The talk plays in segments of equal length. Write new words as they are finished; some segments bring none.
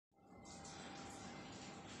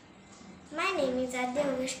My name is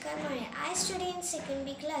ABACUS Academy. I study in 2nd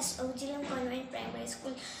B class of Jilam Convent Primary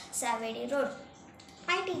School, Savedi Road.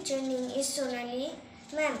 My teacher name is Sonali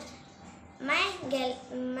ma'am. My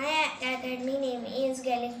academy name is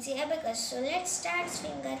Galaxy Abacus. So let's start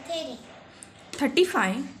finger theory.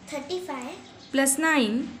 35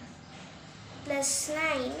 plus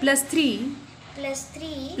 9 plus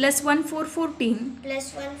 3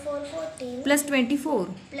 plus 1 4 14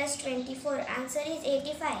 plus 24 Answer is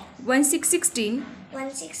 85. 1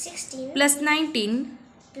 6 16 plus 19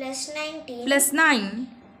 plus 9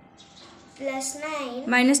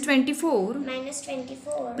 minus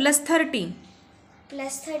 24 plus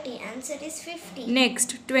 30. Answer is 50.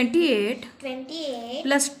 Next 28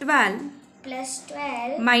 plus 12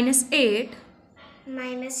 minus 8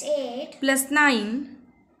 plus 9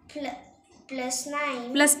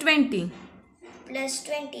 plus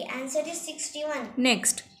 20. Answer is 61.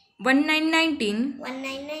 Next 19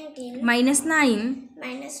 minus 9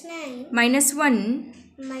 minus 1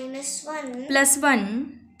 plus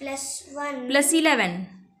 1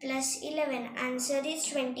 plus 11. Answer is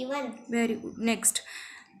 21. Very good. Next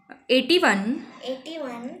 81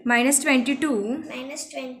 minus 22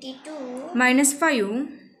 minus 5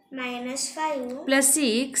 plus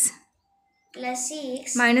 6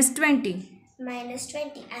 minus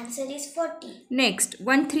 20. Answer is 40. Next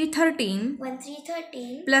 13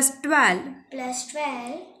 plus 12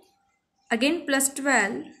 again plus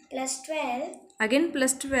 12 again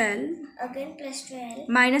plus 12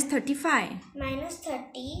 minus 35.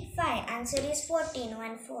 Answer is 14.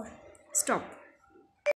 Stop.